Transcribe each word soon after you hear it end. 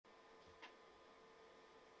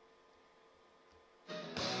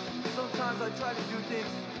I try to do things,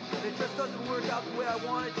 and it just doesn't work out the way I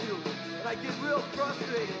want it to. And I get real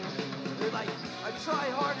frustrated. And like, I try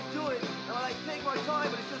hard to do it, and I like take my time,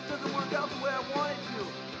 but it just doesn't work out the way I want it to.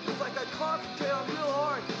 It's like I concentrate on real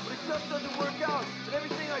hard, but it just doesn't work out. And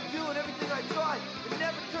everything I do and everything I try, it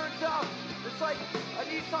never turns out. It's like I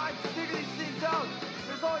need time to figure these things out.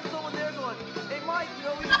 There's always someone there going, hey Mike, you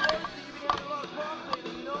know, we noticed that you've been having a lot of problems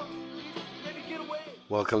lately, you know? Maybe get away.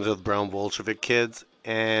 Welcome to the Brown Bolshevik Kids,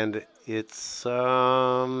 and it's, where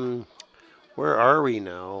are we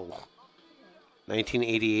now?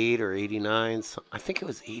 1988 or 89? I think it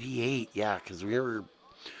was 88, yeah, because we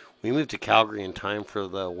moved to Calgary in time for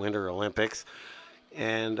the Winter Olympics,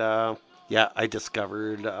 and, yeah, I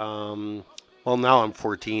discovered, well, now I'm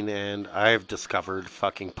 14, and I've discovered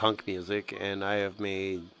fucking punk music, and I have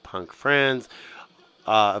made punk friends.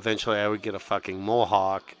 Eventually I would get a fucking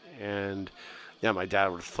mohawk, and yeah, my dad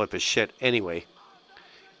would flip his shit anyway.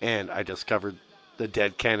 And I discovered the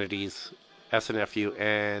Dead Kennedys, SNFU,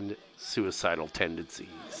 and suicidal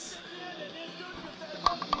tendencies.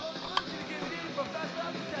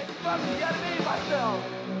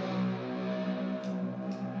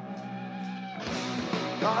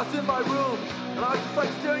 I was in my room, and I was just like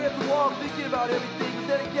staring at the wall, thinking about everything. But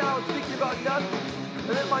then again, I was thinking about nothing.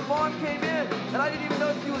 And then my mom came in, and I didn't even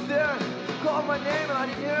know she was there. She called my name, and I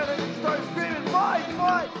didn't hear her, and then she started screaming, Mike,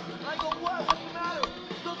 Mike! And I go, what? What's the matter?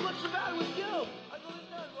 She goes, what's the matter with you? I go, there's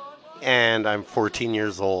nothing wrong, Mom. And I'm 14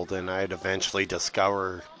 years old, and I'd eventually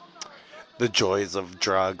discover the joys of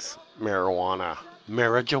drugs, marijuana.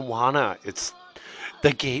 Marijuana, it's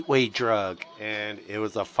the gateway drug, and it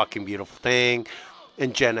was a fucking beautiful thing.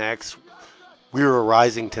 In Gen X, we were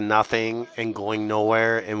rising to nothing and going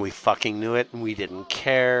nowhere, and we fucking knew it, and we didn't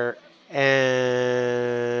care.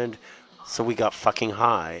 And so we got fucking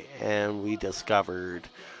high, and we discovered.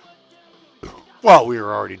 Well, we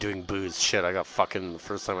were already doing booze. Shit, I got fucking. The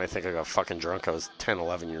first time I think I got fucking drunk, I was 10,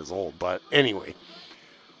 11 years old. But anyway,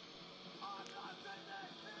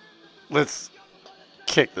 let's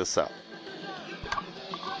kick this up.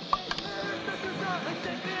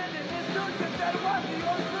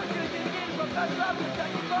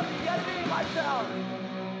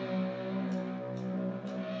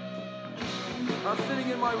 I'm sitting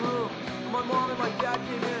in my room, and my mom and my dad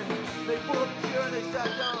came in. They pulled up a chair and they sat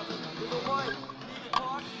down. They go, Mike, we need to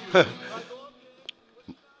talk to you. I go,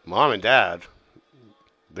 okay. Mom and Dad,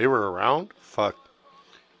 they were around? Fuck.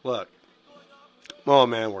 Look, well,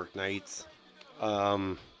 man worked nights.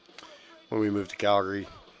 When we moved to Calgary,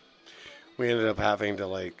 we ended up having to,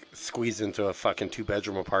 like, squeeze into a fucking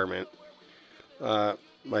 2-bedroom apartment.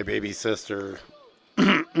 My baby sister,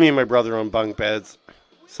 me and my brother on bunk beds.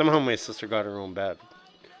 Somehow my sister got her own bed.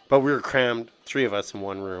 But we were crammed, 3 of us in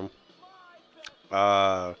one room.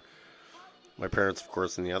 My parents, of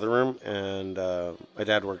course, in the other room. And my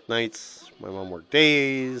dad worked nights. My mom worked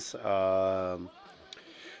days. Well,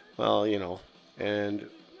 you know. And,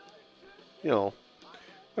 you know,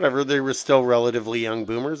 whatever. They were still relatively young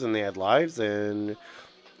boomers and they had lives. And,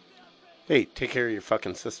 hey, take care of your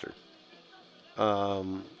fucking sister.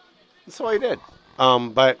 So I did.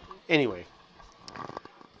 But anyway.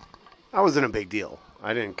 That wasn't a big deal.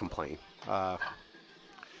 I didn't complain. Loved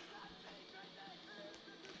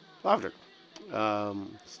her.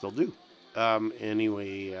 Still do.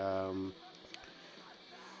 Anyway,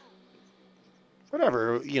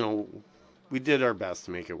 whatever, you know, we did our best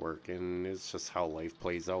to make it work, and it's just how life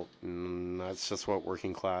plays out, and that's just what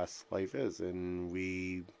working class life is. And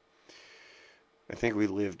I think we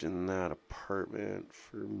lived in that apartment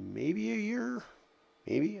for maybe a year.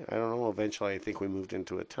 Maybe, I don't know. Eventually, I think we moved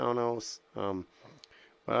into a townhouse.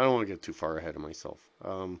 But I don't want to get too far ahead of myself.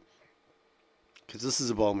 Because this is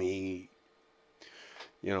about me,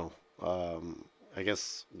 you know, I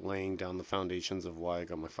guess laying down the foundations of why I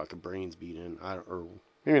got my fucking brains beat in. Or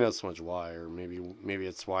maybe not so much why, or maybe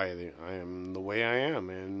it's why I am the way I am,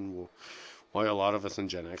 and why a lot of us in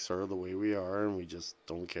Gen X are the way we are, and we just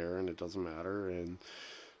don't care, and it doesn't matter. And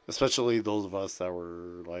especially those of us that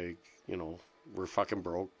were like, you know, we're fucking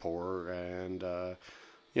broke, poor, and,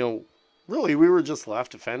 you know, really, we were just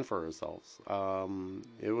left to fend for ourselves.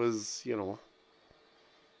 It was, you know,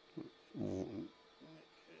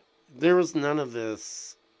 there was none of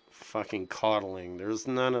this fucking coddling. There was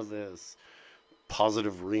none of this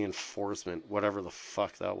positive reinforcement, whatever the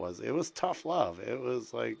fuck that was. It was tough love. It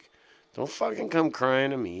was like, don't fucking come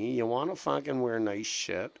crying to me. You want to fucking wear nice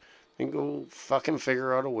shit, and go fucking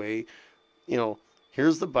figure out a way. You know,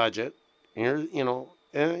 here's the budget. Here, you know,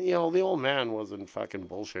 and you know, the old man wasn't fucking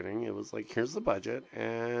bullshitting. It was like, here's the budget,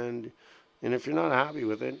 and if you're not happy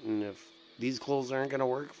with it, and if these clothes aren't gonna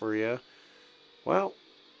work for you, well,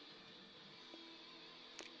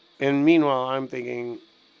 And meanwhile, I'm thinking,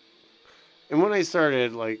 and when I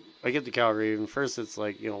started, like, I get to Calgary, and first it's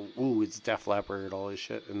like, ooh, it's Def Leppard, all this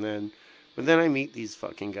shit. But then I meet these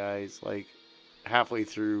fucking guys, like, halfway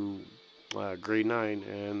through grade 9,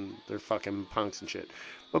 and they're fucking punks and shit.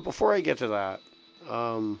 But before I get to that,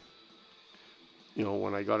 um,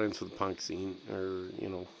 when I got into the punk scene, or,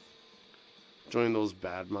 joined those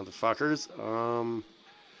bad motherfuckers,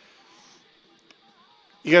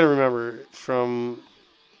 you gotta remember, from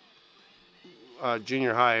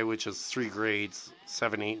junior high, which is 3 grades,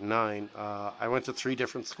 7, 8, and 9, I went to 3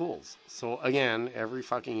 different schools. So again, every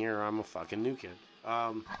fucking year I'm a fucking new kid.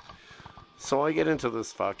 So I get into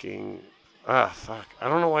this fucking, fuck. I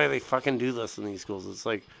don't know why they fucking do this in these schools. It's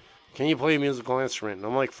like, can you play a musical instrument? And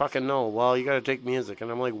I'm like, fucking no. Well, you gotta take music. And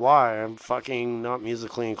I'm like, why? I'm fucking not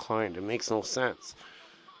musically inclined. It makes no sense.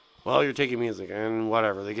 Well, you're taking music, and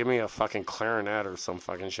whatever. They give me a fucking clarinet or some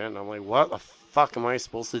fucking shit, and I'm like, what the fuck am I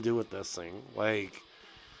supposed to do with this thing? Like,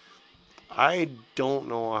 I don't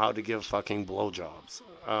know how to give fucking blowjobs.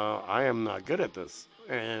 I am not good at this,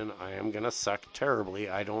 and I am gonna suck terribly.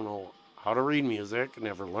 I don't know how to read music,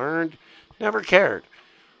 never learned, never cared.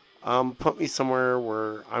 Put me somewhere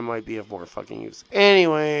where I might be of more fucking use.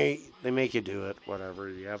 Anyway, they make you do it, whatever.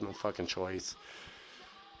 You have no fucking choice.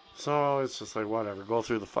 So it's just like, whatever, go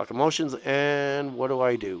through the fucking motions, and what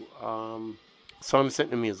do? So I'm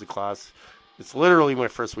sitting in music class. It's literally my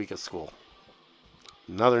first week of school.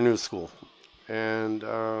 Another new school. And,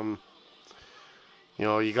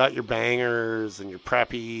 you got your bangers and your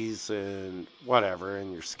preppies and whatever,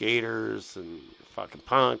 and your skaters and your fucking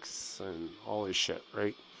punks and all this shit,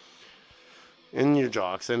 right? And your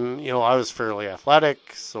jocks. And, I was fairly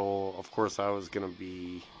athletic, so of course I was going to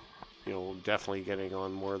be definitely getting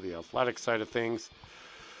on more of the athletic side of things.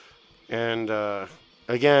 And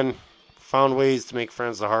again, found ways to make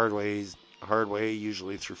friends the hard way,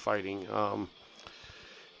 usually through fighting.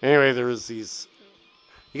 Anyway, there was these.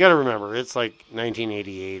 You got to remember, it's like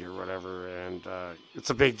 1988 or whatever, and it's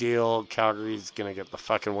a big deal. Calgary's gonna get the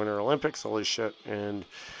fucking Winter Olympics, all this shit, and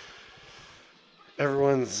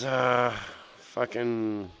everyone's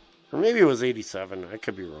fucking. Or maybe it was 87. I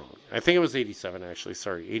could be wrong. I think it was 87, actually.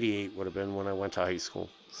 Sorry, 88 would have been when I went to high school.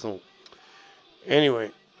 So, anyway,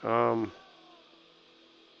 yeah,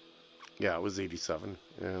 it was 87.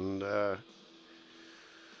 And,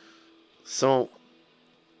 so,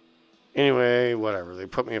 anyway, whatever. They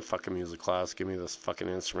put me in fucking music class, give me this fucking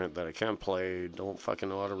instrument that I can't play, don't fucking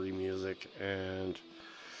know how to read music, and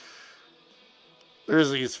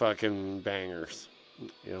there's these fucking bangers,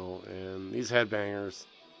 and these headbangers.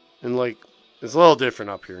 And, like, it's a little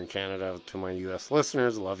different up here in Canada to my U.S.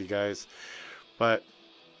 listeners. I love you guys. But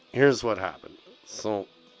here's what happened. So,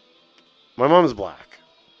 my mom's black.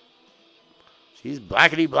 She's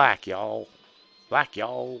blackety black, y'all. Black,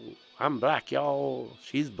 y'all. I'm black, y'all.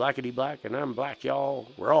 She's blackety black, and I'm black, y'all.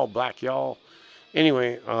 We're all black, y'all.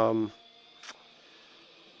 Anyway,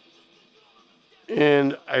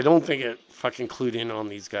 and I don't think it fucking clued in on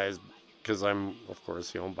these guys because I'm, of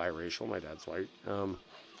course, biracial. My dad's white.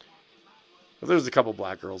 But there was a couple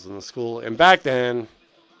black girls in the school, and back then,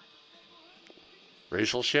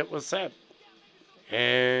 racial shit was said,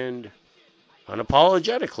 and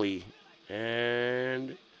unapologetically,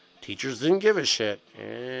 and teachers didn't give a shit,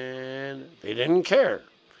 and they didn't care.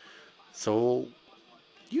 So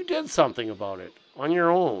you did something about it on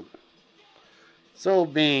your own. So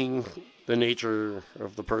being the nature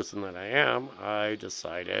of the person that I am, I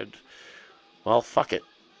decided, well, fuck it.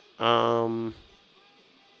 I'm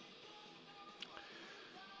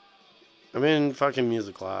in fucking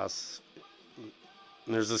music class.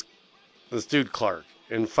 And there's this dude Clark,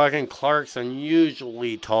 and fucking Clark's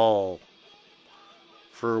unusually tall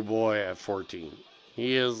for a boy at 14.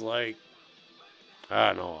 He is like, I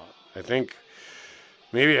don't know. I think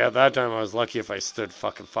maybe at that time I was lucky if I stood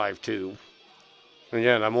fucking 5'2".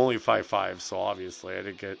 Again, I'm only 5'5", so obviously I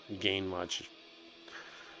didn't gain much,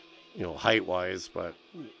 height wise, but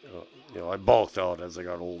I bulked out as I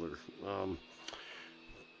got older.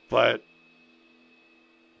 But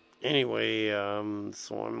anyway,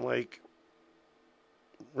 so I'm like,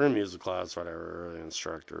 we're in music class, whatever. The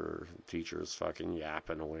instructor, teacher's fucking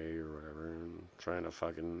yapping away or whatever, and trying to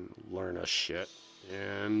fucking learn us shit.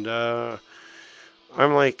 And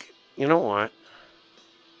I'm like, you know what?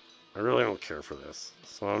 I really don't care for this.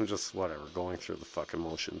 So I'm just, whatever, going through the fucking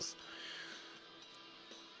motions.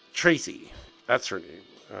 Tracy, that's her name.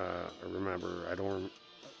 I remember,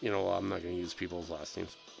 I'm not going to use people's last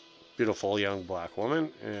names. Beautiful young black woman,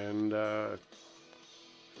 and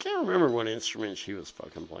can't remember what instrument she was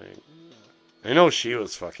fucking playing. I know she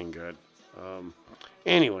was fucking good.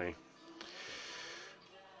 Anyway,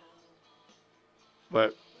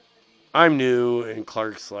 But I'm new, and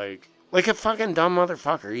Clark's like a fucking dumb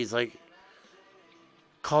motherfucker. He's like,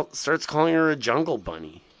 starts calling her a jungle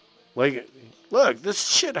bunny. Like, look, this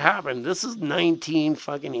shit happened. This is 19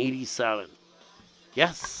 fucking 87.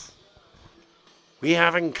 Yes. We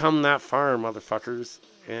haven't come that far, motherfuckers.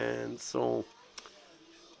 And so,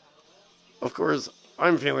 of course,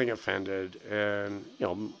 I'm feeling offended. And,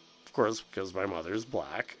 of course, because my mother's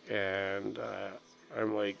black. And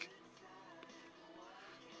I'm like,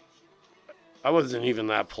 I wasn't even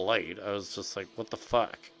that polite. I was just like, what the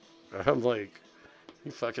fuck? I'm like,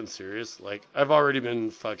 you fucking serious? Like, I've already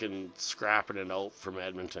been fucking scrapping it out from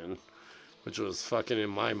Edmonton, which was fucking, in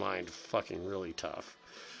my mind, fucking really tough.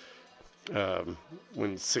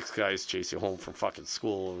 When 6 guys chase you home from fucking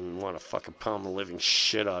school and want to fucking pound the living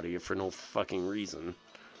shit out of you for no fucking reason.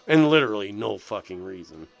 And literally no fucking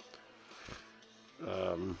reason.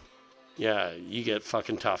 Yeah, you get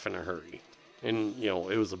fucking tough in a hurry. And,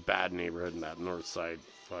 it was a bad neighborhood in that north side.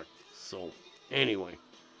 Fuck. So, anyway.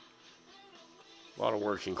 A lot of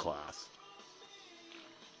working class.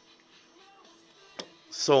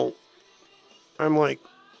 So, I'm like,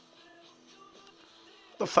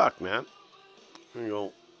 the fuck, man? And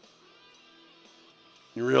you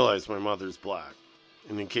realize my mother's black.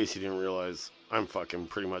 And in case you didn't realize, I'm fucking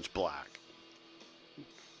pretty much black.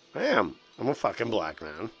 I am. I'm a fucking black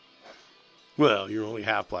man. Well, you're only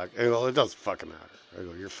half black. I go, it doesn't fucking matter. I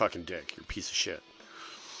go, you're a fucking dick. You're a piece of shit.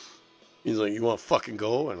 He's like, you want to fucking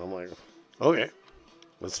go? And I'm like, okay.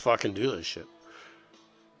 Let's fucking do this shit.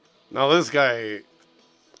 Now this guy,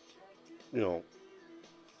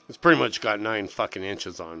 he's pretty much got 9 fucking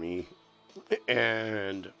inches on me.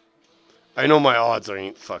 And I know my odds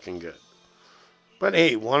ain't fucking good. But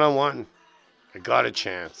hey, 1-on-1, I got a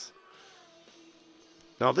chance.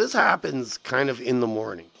 Now this happens kind of in the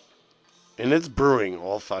morning. And it's brewing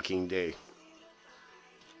all fucking day.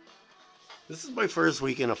 This is my first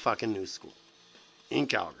week in a fucking new school. In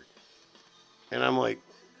Calgary. And I'm like,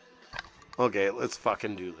 okay, let's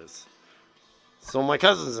fucking do this. So my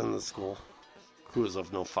cousin's in the school. Who is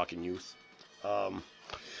of no fucking use. Love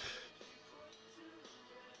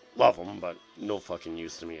him, but no fucking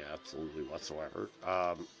use to me absolutely whatsoever.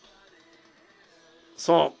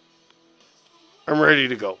 So I'm ready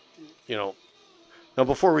to go. Now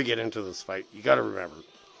before we get into this fight, you got to remember,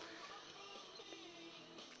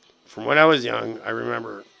 from when I was young, I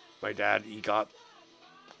remember my dad, he got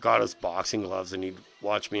us boxing gloves, and he'd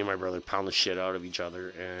watch me and my brother pound the shit out of each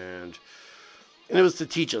other, and it was to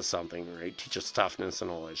teach us something, right? Teach us toughness and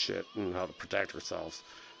all that shit, and how to protect ourselves.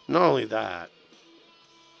 Not only that,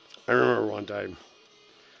 I remember one time,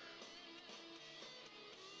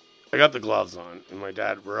 I got the gloves on, and my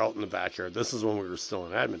dad, we're out in the backyard. This is when we were still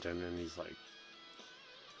in Edmonton, and he's like,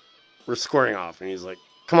 we're squaring off, and he's like,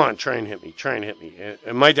 come on, try and hit me.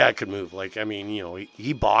 And my dad could move. Like, I mean,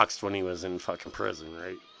 he boxed when he was in fucking prison,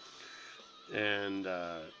 right? And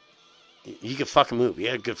he could fucking move. He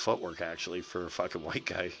had good footwork, actually, for a fucking white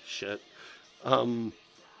guy. Shit. But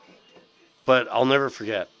I'll never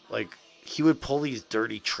forget, like, he would pull these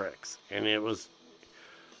dirty tricks. And it was,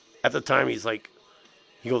 at the time, he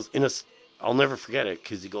goes, I'll never forget it,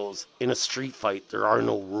 because he goes, in a street fight, there are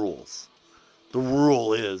no rules. The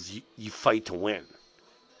rule is you fight to win.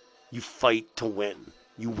 You fight to win.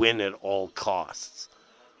 You win at all costs.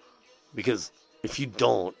 Because if you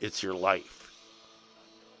don't, it's your life.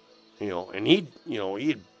 And he'd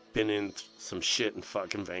been in some shit in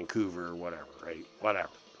fucking Vancouver or whatever, right? Whatever.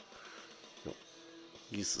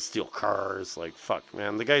 He used to steal cars. Like, fuck,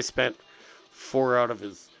 man. The guy spent 4 out of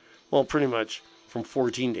his, well, pretty much from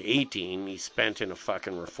 14 to 18, he spent in a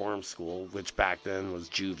fucking reform school, which back then was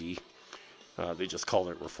juvie. They just called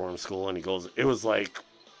it reform school, and he goes, it was like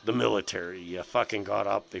the military. You fucking got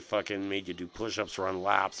up, they fucking made you do push-ups, run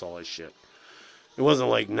laps, all that shit. It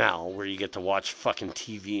wasn't like now, where you get to watch fucking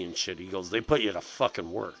TV and shit. He goes, they put you to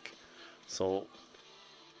fucking work. So,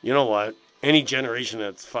 you know what? Any generation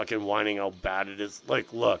that's fucking whining how bad it is,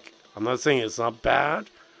 like, look, I'm not saying it's not bad,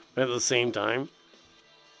 but at the same time,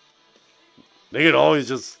 they could always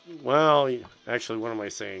just, well, actually, what am I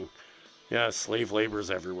saying? Yeah, slave labor's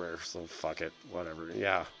everywhere, so fuck it, whatever.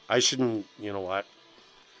 Yeah, I shouldn't, you know what?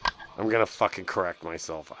 I'm gonna fucking correct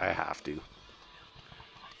myself. I have to.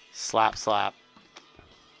 Slap, slap.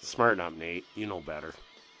 Smarten up, Nate. You know better.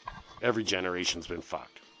 Every generation's been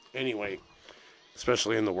fucked. Anyway,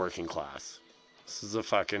 especially in the working class. This is a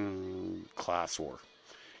fucking class war.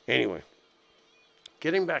 Anyway,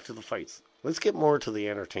 getting back to the fights. Let's get more to the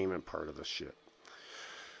entertainment part of this shit.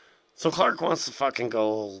 So Clark wants to fucking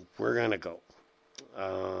go. We're gonna go.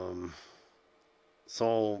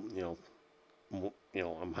 So,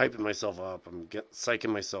 I'm hyping myself up. I'm psyching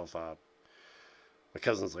myself up. My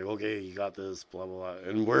cousin's like, okay, you got this, blah, blah, blah.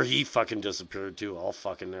 And where he fucking disappeared to, I'll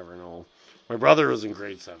fucking never know. My brother was in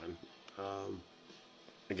grade 7. Um,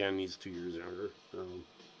 Again, he's 2 years younger.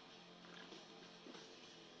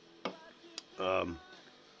 Um,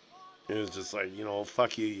 it was just like,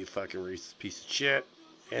 fuck you, you fucking racist piece of shit.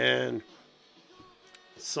 And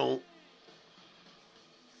so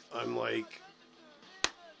I'm like,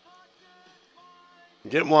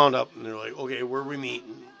 getting wound up, and they're like, okay, where are we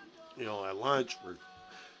meeting? At lunch.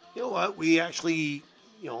 You know what? We actually,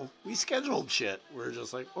 we scheduled shit. We're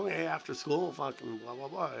just like, okay, after school, fucking blah, blah,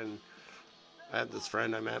 blah. And I had this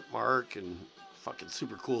friend I met, Mark, and fucking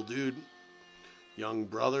super cool dude. Young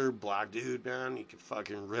brother, black dude, man. He could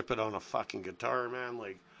fucking rip it on a fucking guitar, man.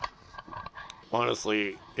 Like,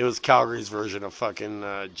 honestly, it was Calgary's version of fucking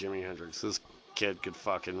Jimi Hendrix. This kid could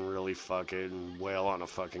fucking really fucking wail on a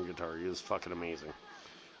fucking guitar. He was fucking amazing.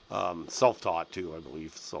 Self-taught, too, I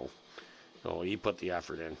believe. So, he put the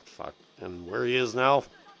effort in. Fuck. And where he is now,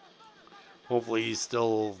 hopefully he's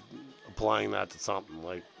still applying that to something.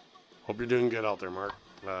 Like, hope you're doing good out there, Mark.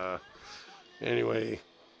 Anyway,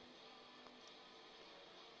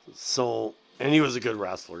 so, and he was a good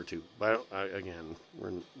wrestler too. But again,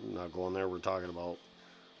 we're not going there. We're talking about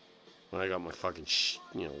when I got my fucking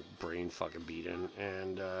brain fucking beaten,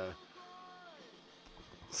 and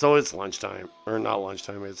so it's lunchtime or not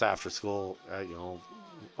lunchtime. It's after school.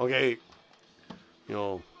 Okay,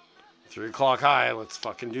 3 o'clock high. Let's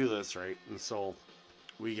fucking do this, right? And so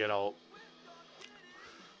we get out.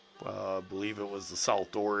 Believe it was the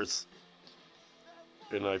South Doors.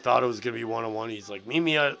 And I thought it was going to be one-on-one. He's like, meet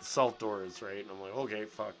me at South Doors, right? And I'm like, okay,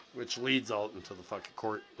 fuck. Which leads out into the fucking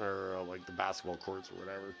court, or like the basketball courts or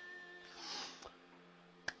whatever.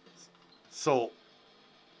 So,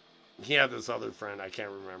 he had this other friend. I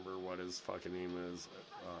can't remember what his fucking name is.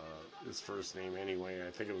 His first name anyway.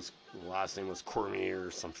 I think the last name was Cormier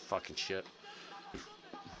or some fucking shit.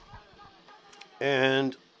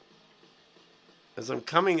 And as I'm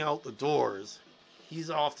coming out the doors, he's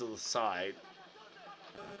off to the side.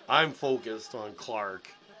 I'm focused on Clark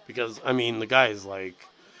because, the guy is like,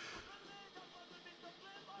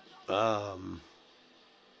 he's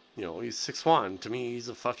 6'1". To me, he's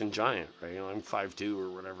a fucking giant, right? I'm 5'2" or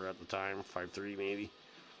whatever at the time, 5'3" maybe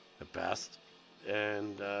at best.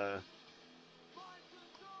 And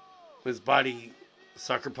his body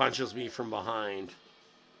sucker punches me from behind.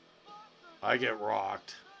 I get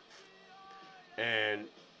rocked. And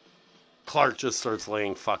Clark just starts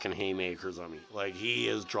laying fucking haymakers on me. Like, he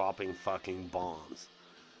is dropping fucking bombs.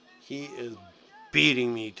 He is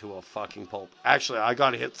beating me to a fucking pulp. Actually, I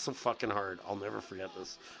got hit so fucking hard. I'll never forget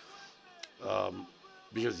this.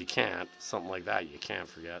 Because you can't. Something like that you can't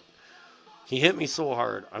forget. He hit me so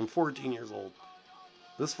hard. I'm 14 years old.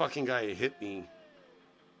 This fucking guy hit me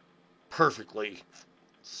perfectly.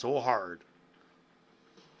 So hard.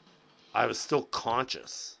 I was still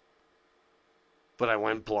conscious. But I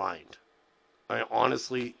went blind. I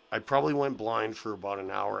probably went blind for about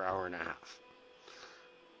an hour, hour and a half.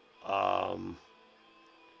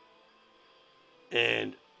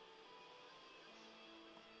 And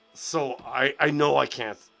so I know I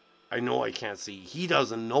can't see. He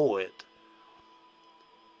doesn't know it.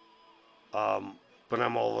 But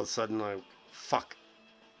I'm all of a sudden like, fuck.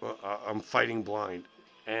 I'm fighting blind.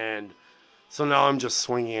 And so now I'm just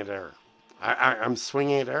swinging at air. I'm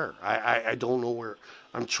swinging at air. I don't know where.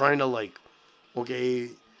 I'm trying to like, okay,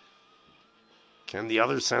 can the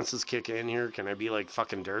other senses kick in here? Can I be like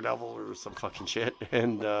fucking Daredevil or some fucking shit?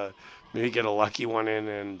 And maybe get a lucky one in.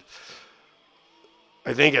 And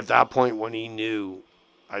I think at that point when he knew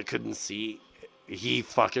I couldn't see,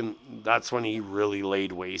 that's when he really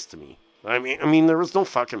laid waste to me. I mean, there was no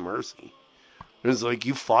fucking mercy. It was like,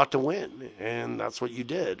 you fought to win, and that's what you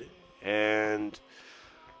did. And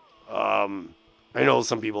I know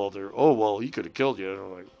some people out there, oh, well, he could have killed you. And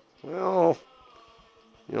I'm like, well,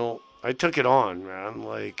 I took it on, man.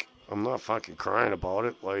 Like, I'm not fucking crying about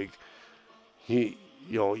it. Like, I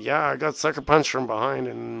got sucker punched from behind,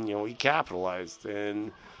 and, he capitalized.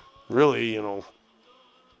 And really, I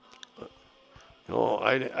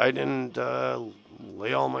didn't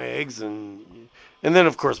lay all my eggs and then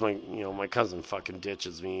of course my cousin fucking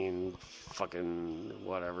ditches me and fucking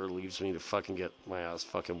whatever, leaves me to fucking get my ass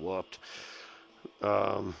fucking whooped.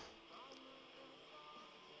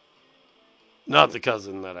 Not the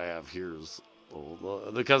cousin that I have here's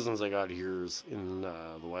the cousins I got here's in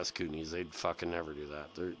the West Coonies. They'd fucking never do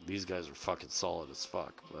that. These guys are fucking solid as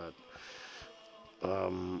fuck. But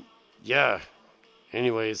yeah.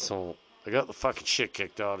 Anyways, so I got the fucking shit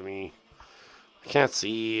kicked out of me. I can't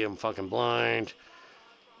see. I'm fucking blind.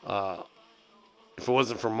 If it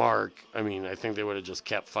wasn't for Mark, I mean, I think they would have just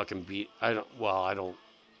kept fucking beat. I don't.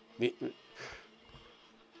 The,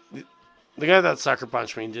 the guy that sucker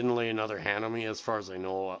punched me didn't lay another hand on me, as far as I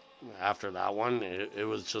know. After that one, it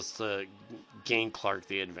was just to gain Clark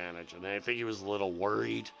the advantage, and I think he was a little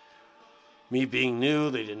worried. Me being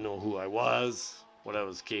new, they didn't know who I was, what I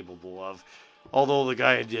was capable of. Although the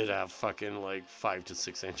guy did have fucking like 5 to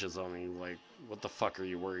 6 inches on me, like, what the fuck are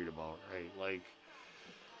you worried about, right? Like,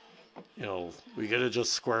 we could have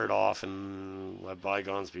just squared off and let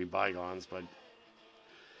bygones be bygones, but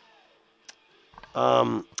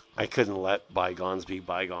I couldn't let bygones be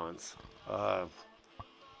bygones.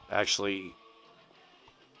 Actually,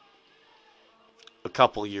 a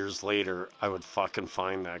couple years later, I would fucking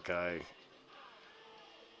find that guy,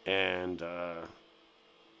 and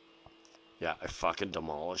yeah, I fucking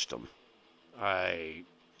demolished him. I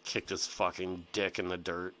kicked his fucking dick in the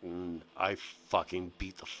dirt, and I fucking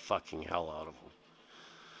beat the fucking hell out of him.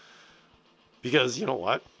 Because, you know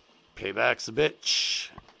what? Payback's a bitch.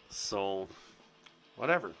 So,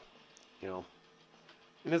 whatever, you know.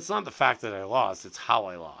 And it's not the fact that I lost, it's how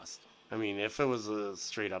I lost. I mean, if it was a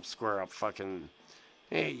straight up, square up fucking,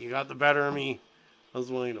 hey, you got the better of me, I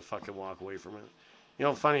was willing to fucking walk away from it.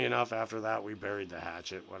 Funny enough, after that, we buried the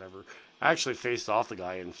hatchet, whatever. I actually faced off the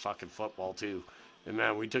guy in fucking football, too. And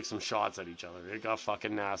man, we took some shots at each other. It got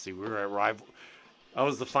fucking nasty. We were at rival. That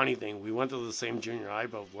was the funny thing. We went to the same junior high,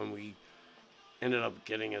 but when we ended up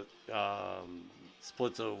getting a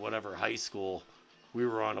split to whatever high school, we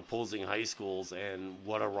were on opposing high schools, and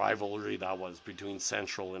what a rivalry that was between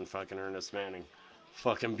Central and fucking Ernest Manning.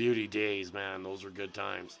 Fucking beauty days, man. Those were good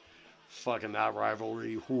times. Fucking that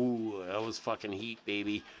rivalry, whoo, that was fucking heat,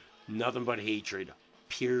 baby. Nothing but hatred.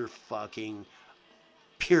 Pure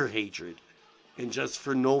hatred. And just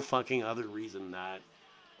for no fucking other reason that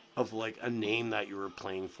of like a name that you were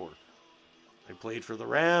playing for. I played for the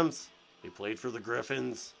Rams. They played for the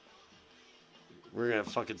Griffins. We're gonna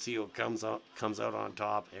fucking see who comes out on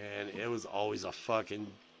top, and it was always a fucking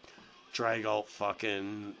drag out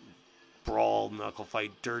fucking brawl, knuckle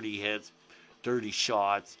fight, dirty hits, dirty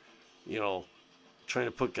shots, trying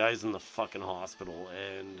to put guys in the fucking hospital,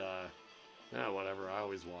 and yeah, whatever. I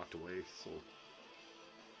always walked away. So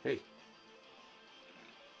hey,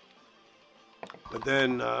 but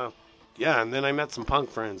then yeah, and then I met some punk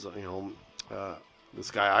friends.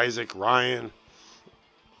 This guy Isaac, Ryan,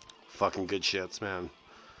 fucking good shits, man.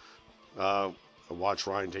 I watched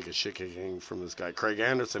Ryan take a shit kicking from this guy Craig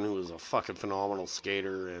Anderson, who was a fucking phenomenal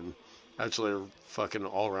skater and actually a fucking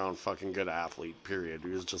all around fucking good athlete. Period. He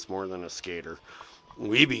was just more than a skater.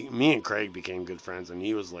 Me and Craig became good friends, and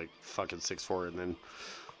he was like fucking 6'4", and then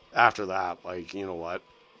after that, like, you know what,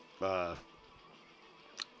 I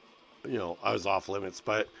was off limits.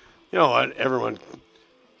 But you know what, everyone.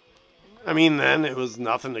 I mean, then it was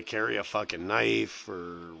nothing to carry a fucking knife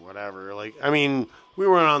or whatever. Like, I mean, we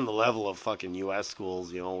weren't on the level of fucking U.S.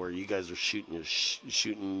 schools, where you guys are shooting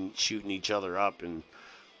each other up, and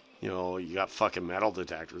you got fucking metal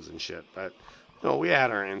detectors and shit. But we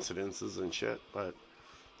had our incidences and shit. But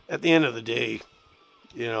at the end of the day,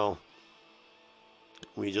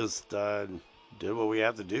 we just did what we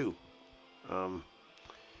had to do.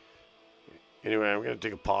 Anyway, I'm gonna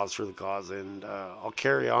take a pause for the cause, and I'll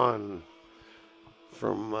carry on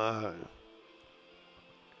from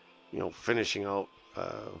finishing out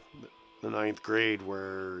the ninth grade,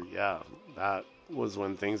 where that was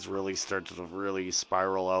when things really started to really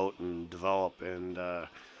spiral out and develop, and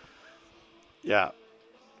yeah,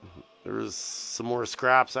 there was some more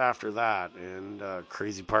scraps after that, and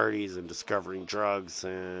crazy parties and discovering drugs,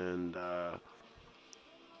 and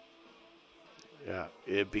yeah,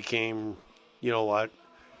 it became, you know what,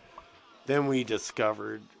 then we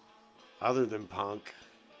discovered, other than punk,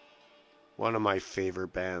 one of my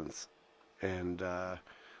favorite bands. And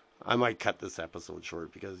I might cut this episode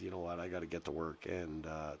short because, you know what, I got to get to work and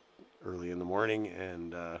early in the morning.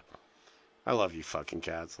 And I love you fucking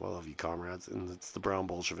cats. I love you comrades. And it's the Brown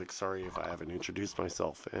Bolshevik. Sorry if I haven't introduced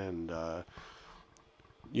myself. And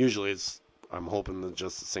usually I'm hoping that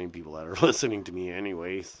just the same people that are listening to me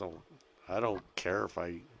anyway. So I don't care if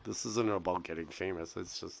this isn't about getting famous.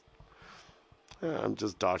 It's just, I'm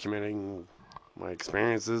just documenting my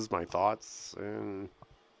experiences, my thoughts, and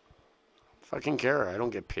fucking care. I don't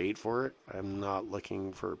get paid for it. I'm not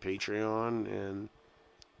looking for a Patreon, and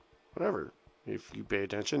whatever. If you pay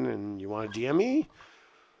attention and you want to DM me,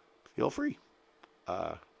 feel free.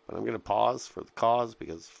 But I'm gonna pause for the cause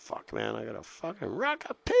because fuck, man, I gotta fucking rock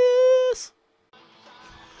a piss.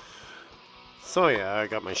 So yeah, I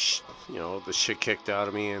got my the shit kicked out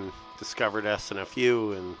of me and discovered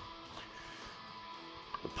SNFU and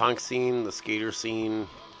the punk scene, the skater scene.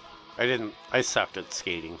 I sucked at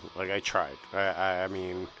skating. Like I tried. I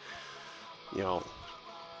mean, you know,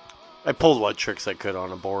 I pulled what tricks I could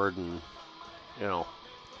on a board and, you know,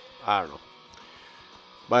 I don't know.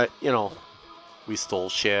 But, we stole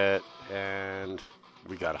shit and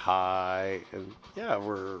we got high and yeah,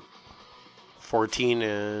 we're 14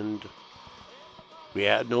 and we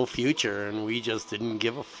had no future and we just didn't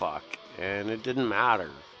give a fuck and it didn't matter.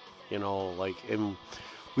 And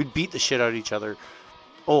we'd beat the shit out of each other.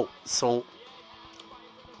 Oh, so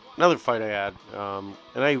another fight I had, and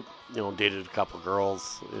I, dated a couple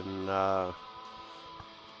girls in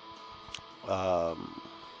um,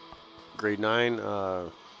 grade 9.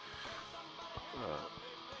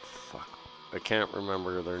 Fuck, I can't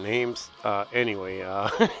remember their names. Anyway, I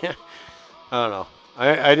don't know.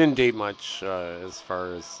 I didn't date much as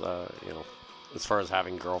far as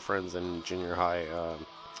having girlfriends in junior high.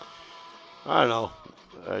 I don't know.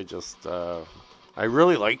 I just I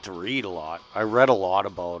really like to read a lot. I read a lot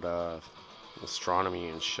about astronomy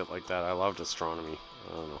and shit like that. I loved astronomy.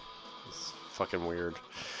 I don't know. It's fucking weird.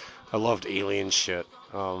 I loved alien shit.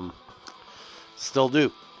 Still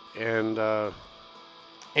do. And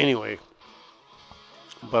anyway,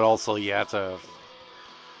 but also you have to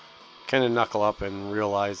kind of knuckle up and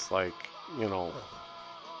realize, like,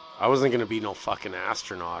 I wasn't gonna be no fucking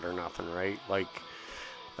astronaut or nothing, right? Like,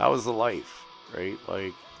 that was the life, right?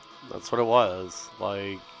 Like, that's what it was.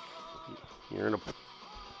 Like, you're in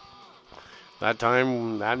that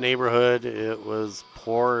time, that neighborhood, it was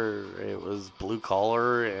poor, it was blue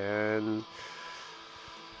collar, and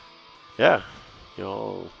yeah,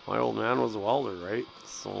 my old man was a welder, right?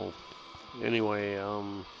 So, anyway,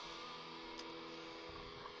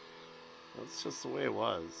 that's just the way it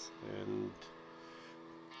was. And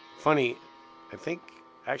funny, I think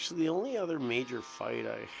actually the only other major fight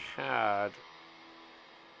I had,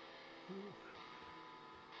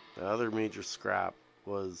 the other major scrap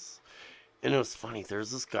was, and it was funny.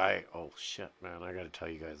 There's this guy. Oh shit, man! I gotta tell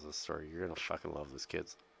you guys this story. You're gonna fucking love this,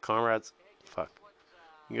 kids. Comrades, fuck,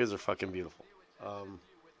 you guys are fucking beautiful. Um,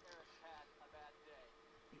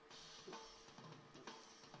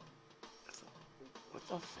 what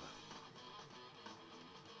the fuck?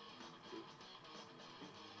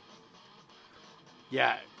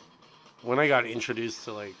 Yeah, when I got introduced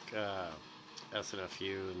to like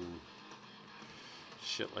SNFU and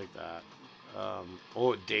shit like that.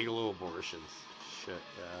 Oh, Dayglow abortions. Shit,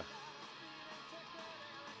 yeah.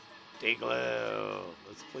 Dayglow.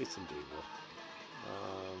 Let's play some Dayglow.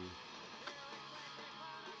 Um,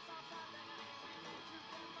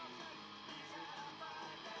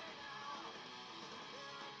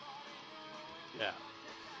 yeah.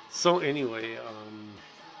 So anyway,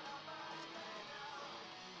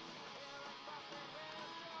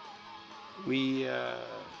 we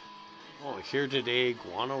here today,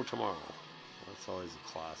 guano tomorrow. That's always a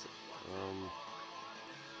classic.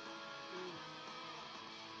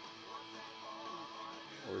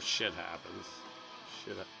 Or shit happens.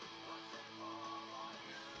 Shit.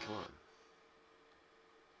 Come on,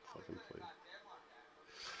 fucking play.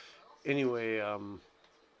 Anyway,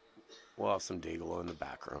 we'll have some Dayglow in the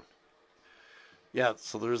background. Yeah,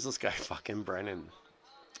 so there's this guy, fucking Brennan,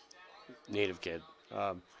 native kid,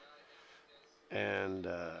 and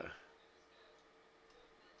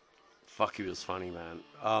fuck, he was funny, man.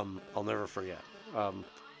 I'll never forget.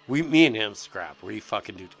 Me and him scrap. We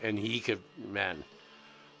fucking do, and he could, man.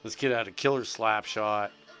 This kid had a killer slap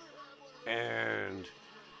shot, and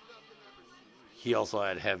he also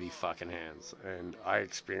had heavy fucking hands, and I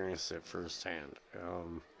experienced it firsthand.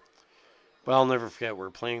 But I'll never forget. We're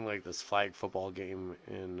playing like this flag football game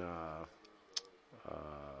in uh,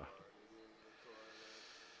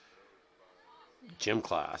 gym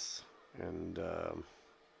class, and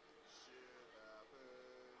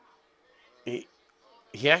he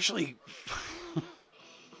he actually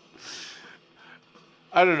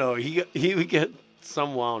I don't know. He would get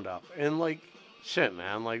some wound up, and like shit,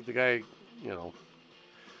 man. Like the guy, you know,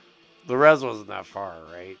 the res wasn't that far,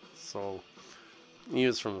 right? So he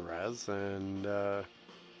was from the res, and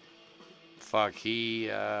fuck, he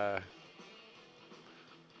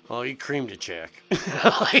creamed a chick.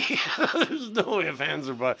 Like, there's no ifs, ands,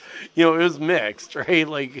 or buts. It was mixed, right?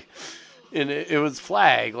 Like, and it was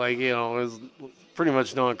flag, like, it was pretty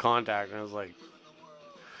much non-contact, and I was like,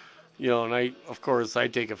 and of course, I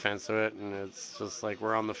take offense to it, and it's just like,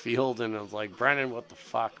 we're on the field, and it's like, Brennan, what the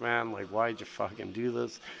fuck, man? Like, why'd you fucking do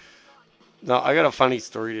this? Now, I got a funny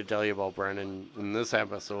story to tell you about Brennan. And this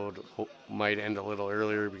episode might end a little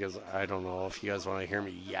earlier because I don't know if you guys want to hear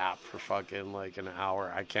me yap for fucking like an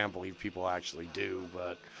hour. I can't believe people actually do.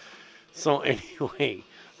 But so anyway,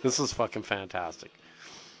 this is fucking fantastic.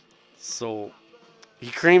 So he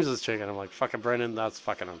creams his chicken. I'm like, fucking Brennan, that's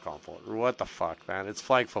fucking uncalled for. What the fuck, man? It's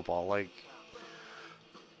flag football. Like,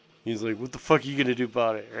 he's like, what the fuck are you gonna do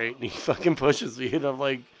about it, right? And he fucking pushes me, and I'm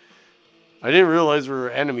like, I didn't realize we were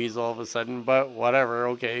enemies all of a sudden, but whatever,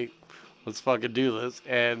 okay, let's fucking do this.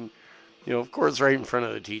 And, of course, right in front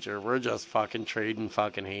of the teacher, we're just fucking trading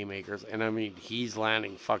fucking haymakers. And I mean, he's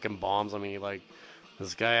landing fucking bombs. I mean, like,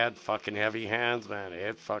 this guy had fucking heavy hands, man.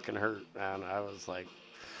 It fucking hurt, man. I was like,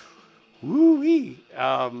 woo-wee.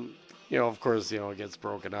 Of course, it gets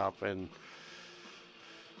broken up. And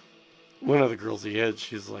one of the girls he hit,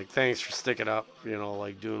 she's like, thanks for sticking up,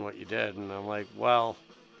 like doing what you did. And I'm like, well,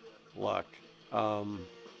 look, um,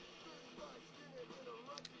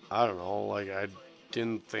 I don't know, like I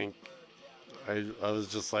didn't think I was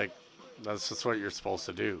just like, that's just what you're supposed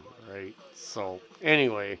to do, right? So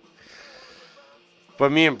anyway,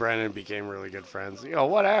 but me and Brennan became really good friends.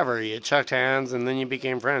 Whatever. You chucked hands and then you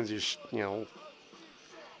became friends. You shook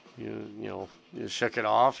it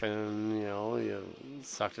off and you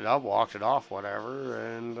sucked it up, walked it off, whatever,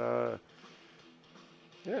 and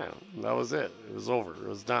yeah, that was it. It was over. It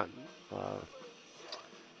was done. Uh,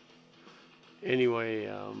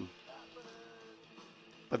 anyway,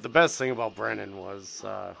 but the best thing about Brennan was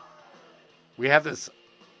we had this.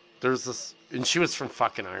 There's this, and she was from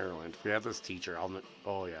fucking Ireland. We had this teacher.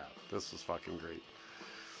 Oh yeah, this was fucking great.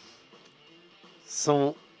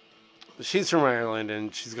 So she's from Ireland,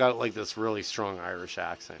 and she's got like this really strong Irish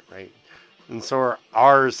accent, right? And so her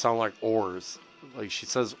R's sound like ors. Like she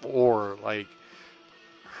says or, like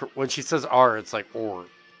when she says R, it's like or.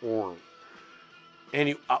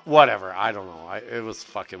 Whatever. I don't know. It was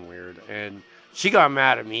fucking weird, and she got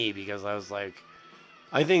mad at me because I was like,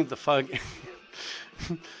 I think the fuck.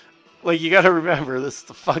 Like, you gotta remember, this is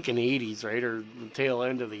the fucking 80s, right? Or the tail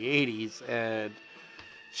end of the 80s, and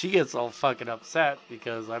she gets all fucking upset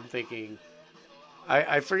because I'm thinking,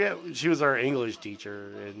 I forget, she was our English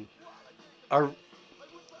teacher, and our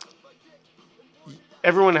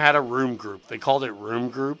everyone had a room group. They called it room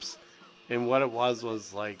groups, and what it was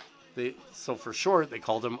like, so for short, they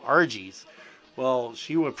called them RGs. Well,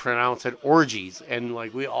 she would pronounce it orgies, and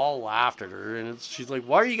like we all laughed at her, and she's like,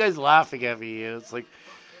 "Why are you guys laughing at me?" And it's like,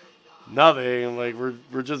 nothing. Like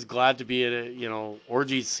we're just glad to be at it.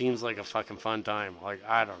 Orgies seems like a fucking fun time. Like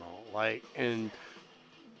I don't know. Like and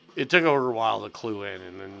it took her a while to clue in,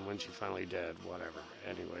 and then when she finally did, whatever.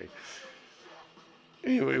 Anyway,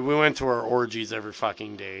 we went to our orgies every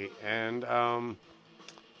fucking day, and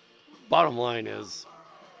bottom line is,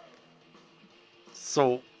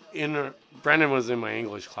 so Brendan was in my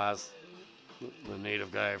English class. The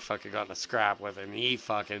native guy fucking got in a scrap with him. He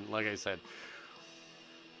fucking, like I said,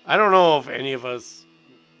 I don't know if any of us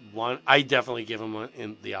one. I definitely give him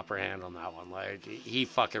in the upper hand on that one. Like he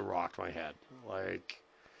fucking rocked my head. Like,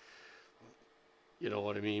 you know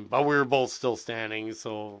what I mean. But we were both still standing,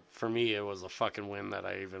 so for me it was a fucking win that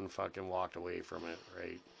I even fucking walked away from it.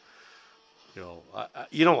 Right.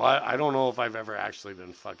 I don't know if I've ever actually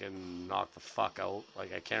been fucking knocked the fuck out.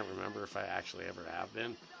 Like I can't remember if I actually ever have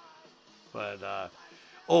been. But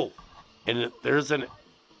oh, and there's an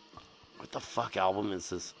what the fuck album is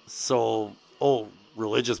this? So,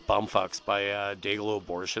 Religious Bumfucks by Dayglow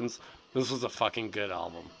Abortions. This was a fucking good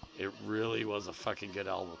album. It really was a fucking good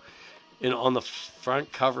album. And on the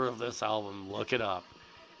front cover of this album, look it up.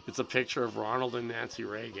 It's a picture of Ronald and Nancy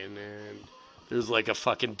Reagan, and there's like a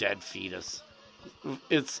fucking dead fetus.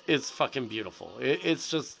 It's fucking beautiful.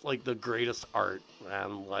 It's just like the greatest art,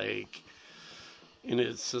 and like, and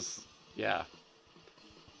it's just yeah.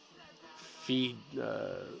 Feed.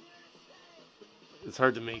 It's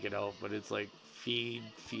hard to make it out, but it's like Feed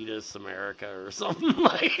Fetus America or something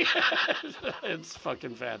like that. It's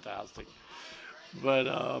fucking fantastic. But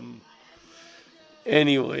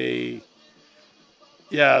anyway,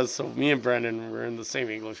 yeah, so me and Brendan were in the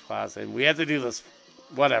same English class, and we had to do this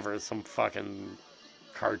whatever, some fucking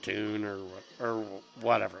cartoon or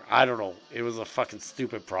whatever. I don't know. It was a fucking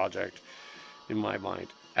stupid project in my mind.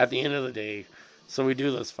 At the end of the day, so we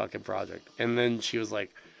do this fucking project, and then she was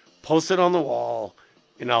like, post it on the wall,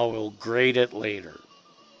 and I will grade it later.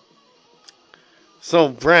 So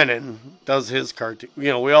Brennan does his cartoon.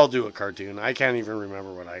 We all do a cartoon. I can't even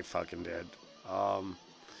remember what I fucking did.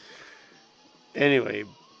 Anyway,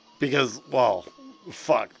 because, well,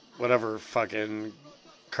 fuck, whatever fucking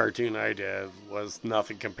cartoon I did was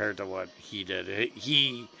nothing compared to what he did.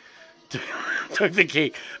 He took the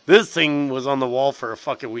cake. This thing was on the wall for a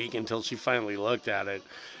fucking week until she finally looked at it.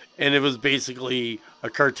 And it was basically a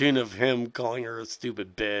cartoon of him calling her a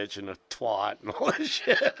stupid bitch and a twat and all this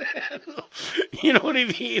shit. You know what I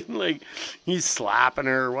mean? Like, he's slapping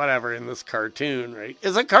her or whatever in this cartoon, right?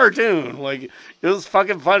 It's a cartoon. Like, it was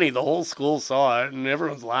fucking funny. The whole school saw it and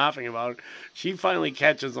everyone's laughing about it. She finally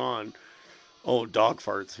catches on. Oh, dog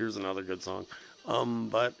farts. Here's another good song.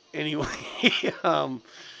 But anyway,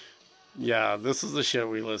 yeah, this is the shit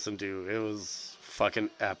we listened to. It was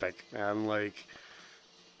fucking epic. And like,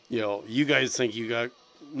 you guys think you got,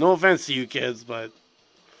 no offense to you kids, but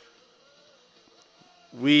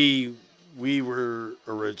we we were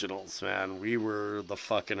originals, man. We were the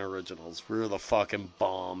fucking originals. We were the fucking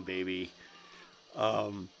bomb, baby.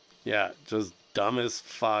 Um, yeah, just dumb as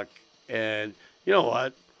fuck. And you know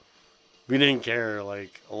what? We didn't care.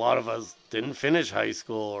 Like, a lot of us didn't finish high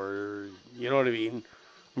school, or, you know what I mean?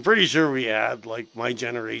 I'm pretty sure we had, like, my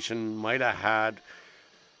generation might have had,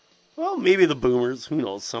 well, maybe the boomers. Who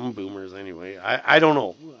knows? Some boomers, anyway. I don't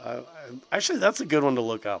know. Actually, that's a good one to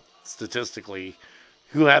look up statistically.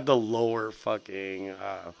 Who had the lower fucking,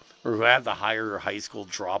 or who had the higher high school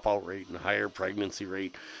dropout rate and higher pregnancy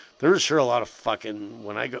rate? There was sure a lot of fucking,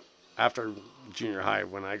 when I got, after junior high,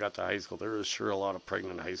 when I got to high school, there was sure a lot of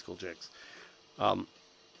pregnant high school chicks. Um,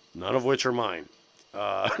 None of which are mine.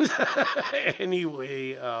 Uh,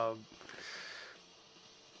 anyway,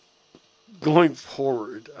 going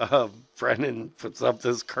forward, Brennan puts up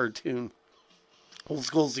this cartoon. Whole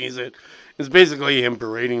school sees it. It's basically him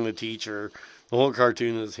berating the teacher. The whole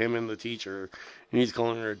cartoon is him and the teacher, and he's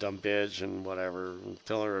calling her a dumb bitch and whatever, and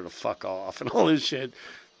telling her to fuck off and all this shit.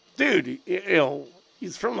 Dude,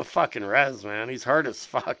 he's from the fucking res, man. He's hard as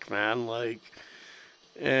fuck, man. Like,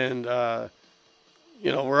 and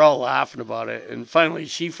we're all laughing about it, and finally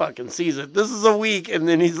she fucking sees it. This is a week, and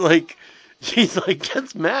then she's like,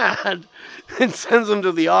 gets mad and sends him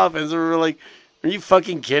to the office, and we're like, are you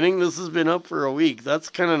fucking kidding? This has been up for a week. That's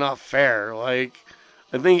kind of not fair. Like,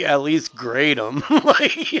 I think at least grade him.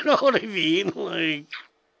 Like, you know what I mean? Like,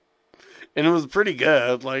 and it was pretty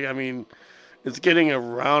good. Like, I mean, it's getting a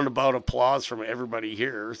roundabout applause from everybody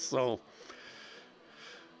here. So,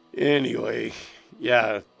 anyway,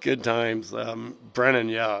 yeah, good times. Brennan,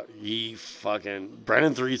 yeah,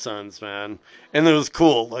 Brennan Three Sons, man. And it was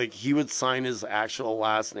cool. Like, he would sign his actual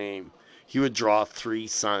last name. He would draw three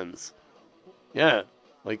sons. Yeah,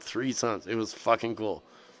 like three sons. It was fucking cool.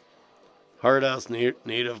 Hard ass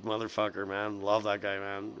native motherfucker, man. Love that guy,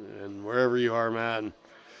 man. And wherever you are, man,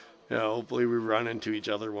 hopefully we run into each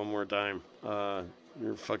other one more time.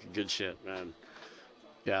 You're fucking good shit, man.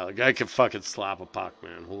 Yeah, the guy could fucking slap a puck,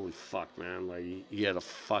 man. Holy fuck, man. Like, he had a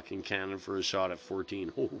fucking cannon for a shot at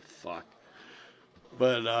 14. Oh, fuck.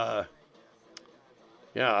 But,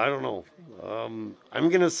 yeah, I don't know. I'm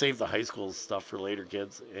going to save the high school stuff for later,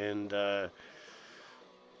 kids. And,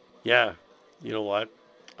 yeah, you know what?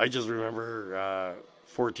 I just remember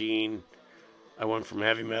 14. I went from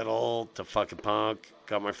heavy metal to fucking punk.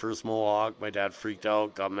 Got my first mohawk. My dad freaked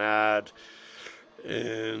out, got mad.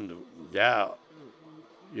 And, yeah,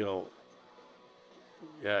 you know,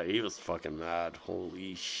 yeah, he was fucking mad.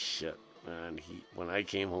 Holy shit, man. When I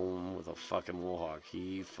came home with a fucking mohawk,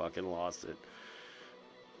 he fucking lost it.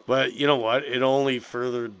 But you know what? It only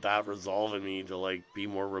furthered that resolve in me to like be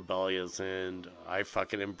more rebellious, and I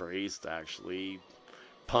fucking embraced actually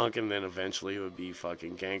punk, and then eventually it would be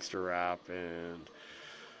fucking gangster rap, and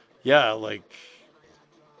yeah, like,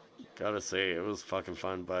 gotta say it was fucking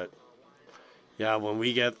fun. But yeah, when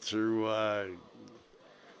we get through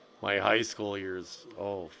my high school years,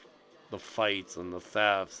 oh, the fights and the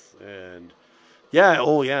thefts, and yeah,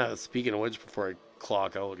 oh yeah. Speaking of which, before I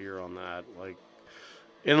clock out here on that, like,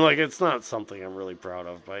 and like, it's not something I'm really proud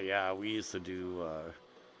of, but yeah, we used to do,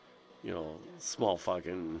 small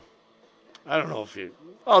fucking, I don't know if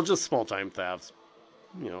just small time thefts,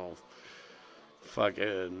 you know,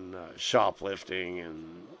 fucking shoplifting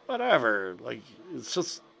and whatever. Like, it's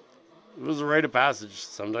just, it was a rite of passage.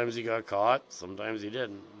 Sometimes you got caught, sometimes you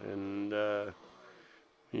didn't, and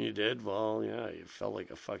when you did, well, yeah, you felt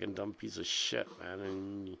like a fucking dumb piece of shit, man,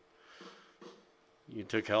 and you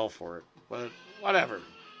took hell for it. But whatever.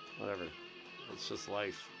 It's just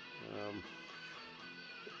life. Um,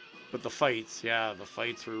 but the fights, yeah, the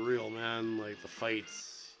fights were real, man. Like, the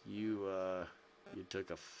fights, you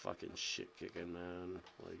took a fucking shit kicking, man.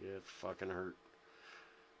 Like, it fucking hurt.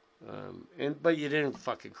 But you didn't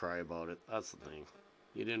fucking cry about it. That's the thing.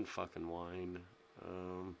 You didn't fucking whine.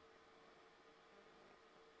 Um,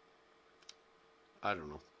 I don't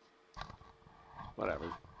know. Whatever.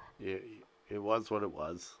 It was what it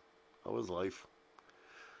was. That was life.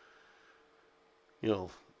 you know,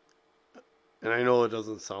 and I know it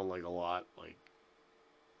doesn't sound like a lot, like,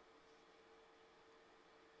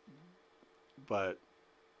 but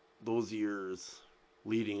those years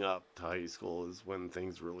leading up to high school is when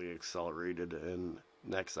things really accelerated. And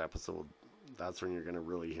next episode, that's when you're going to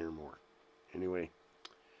really hear more. Anyway,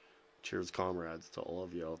 cheers, comrades, to all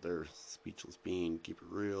of you out there. Speechless being, keep it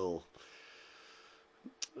real.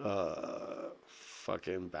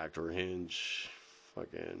 Fucking backdoor hinge.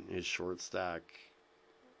 Fucking his short stack.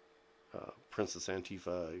 Princess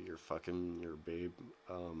Antifa, your babe.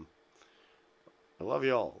 I love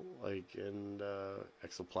y'all. Like, and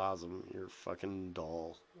Exoplasm, you're fucking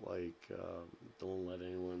doll. Like, don't let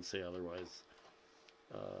anyone say otherwise.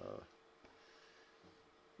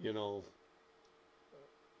 You know,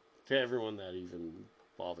 to everyone that even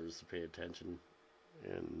bothers to pay attention.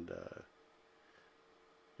 And,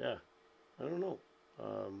 yeah, I don't know.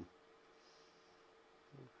 I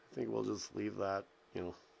think we'll just leave that, you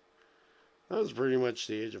know. That was pretty much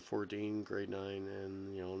the age of 14, grade 9,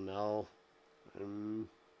 and, you know, now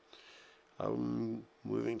I'm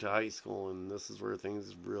moving to high school, and this is where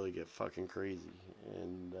things really get fucking crazy.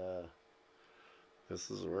 And this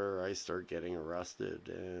is where I start getting arrested,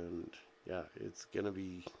 and yeah, it's gonna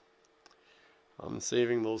be. I'm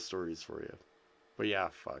saving those stories for you. But yeah,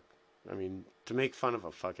 fuck. I mean, to make fun of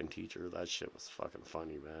a fucking teacher, that shit was fucking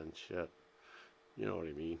funny, man. Shit. You know what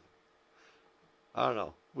I mean? I don't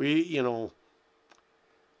know.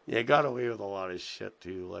 Yeah, got away with a lot of shit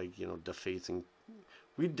too, like, you know, defacing.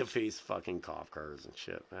 We'd deface fucking cop cars and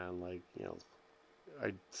shit, man. Like, you know,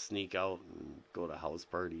 I'd sneak out and go to house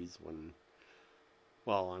parties when,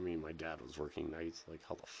 well, I mean, my dad was working nights. Like,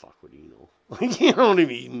 how the fuck would he know? Like, you know what I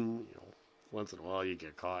mean? You know, once in a while you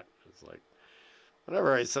get caught. It's like,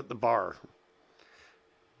 whatever, I set the bar.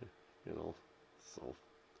 You know, so,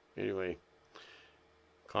 anyway,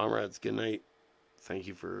 comrades, good night. Thank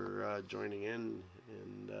you for joining in,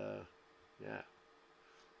 and yeah,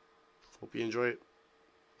 hope you enjoy it.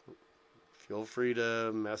 Feel free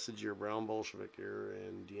to message your brown Bolshevik here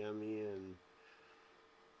and DM me, and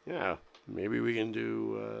yeah, maybe we can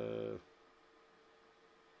do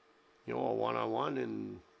you know, a one-on-one,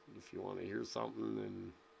 and if you want to hear something,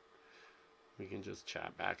 and we can just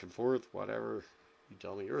chat back and forth, whatever. You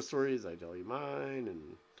tell me your stories, I tell you mine,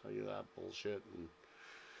 and tell you that bullshit. And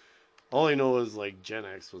all I know is, like, Gen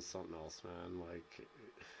X was something else, man. Like,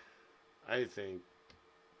 I think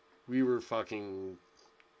we were fucking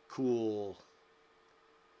cool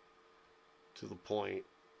to the point,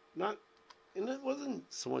 not, and it wasn't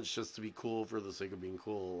so much just to be cool for the sake of being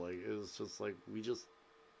cool. Like, it was just like,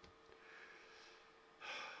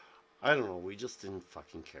 I don't know, we just didn't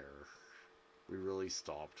fucking care. We really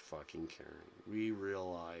stopped fucking caring. We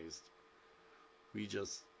realized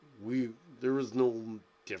there was no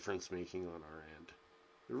difference making on our end.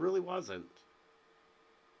 There really wasn't.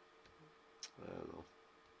 I don't know.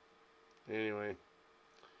 Anyway,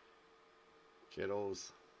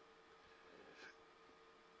 kiddos,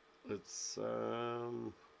 let's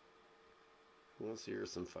hear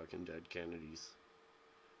some fucking Dead Kennedys.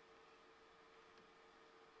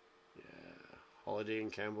 Yeah, Holiday in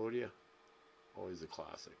Cambodia, always a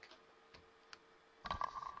classic.